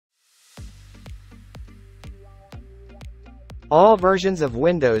All versions of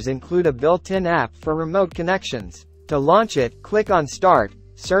Windows include a built-in app for remote connections. To launch it, click on Start,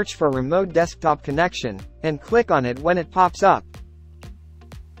 search for Remote Desktop Connection, and click on it when it pops up.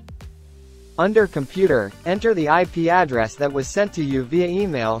 Under Computer, enter the IP address that was sent to you via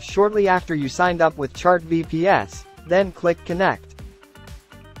email shortly after you signed up with ChartVPS, then click Connect.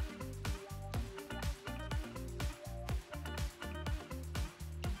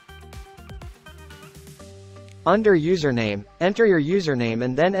 Under Username, enter your username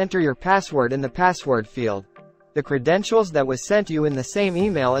and then enter your password in the password field. The credentials that was sent you in the same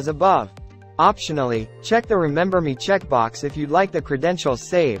email as above. Optionally, check the Remember Me checkbox if you'd like the credentials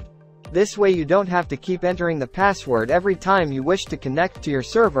saved. This way you don't have to keep entering the password every time you wish to connect to your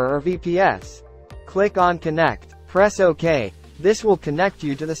server or VPS. Click on Connect. Press OK. This will connect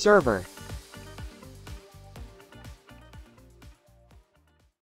you to the server.